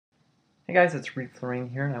Hey guys, it's Reef Lorraine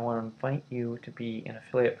here, and I want to invite you to be an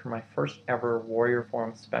affiliate for my first ever Warrior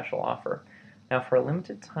Forum special offer. Now, for a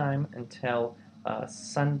limited time until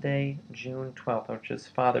Sunday, June 12th, which is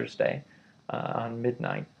Father's Day, on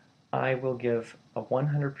midnight, I will give a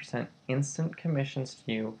 100% instant commissions to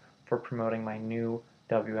you for promoting my new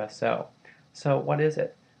WSO. So, what is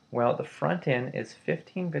it? Well, the front end is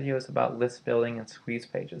 15 videos about list building and squeeze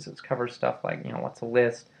pages. It covers stuff like, what's a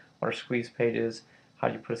list, what are squeeze pages, how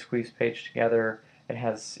do you put a squeeze page together. It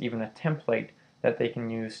has even a template that they can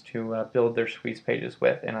use to build their squeeze pages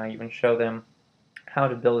with, and I even show them how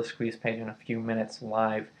to build a squeeze page in a few minutes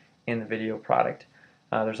live in the video product.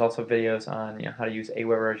 There's also videos on how to use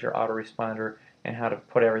Aweber as your autoresponder and how to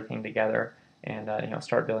put everything together and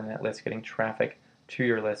start building that list, getting traffic to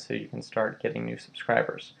your list so you can start getting new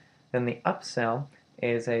subscribers. Then the upsell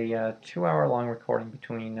is a 2-hour long recording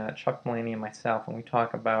between Chuck Mulaney and myself, and we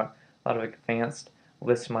talk about a lot of advanced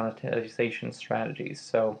list monetization strategies.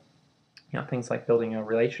 So, things like building a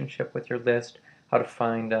relationship with your list, how to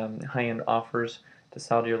find high-end offers to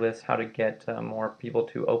sell to your list, how to get more people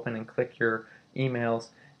to open and click your emails,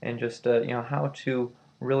 and just how to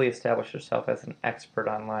really establish yourself as an expert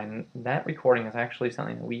online. And that recording is actually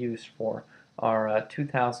something that we use for our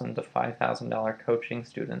 $2,000 to $5,000 coaching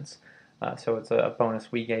students. So it's a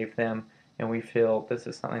bonus we gave them, and we feel this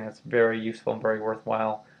is something that's very useful and very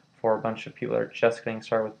worthwhile for a bunch of people that are just getting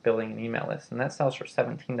started with building an email list. And that sells for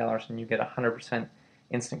 $17, and you get 100%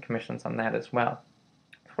 instant commissions on that as well.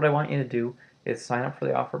 So what I want you to do is sign up for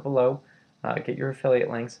the offer below, get your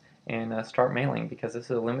affiliate links, and start mailing, because this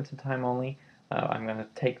is a limited time only. I'm going to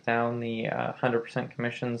take down the 100%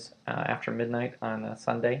 commissions after midnight on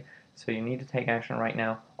Sunday, so you need to take action right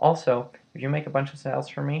now. Also, if you make a bunch of sales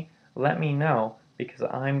for me, let me know, because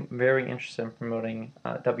I'm very interested in promoting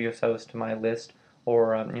WSOs to my list,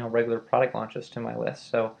 or regular product launches to my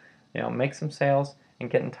list. So make some sales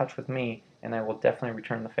and get in touch with me, and I will definitely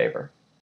return the favor.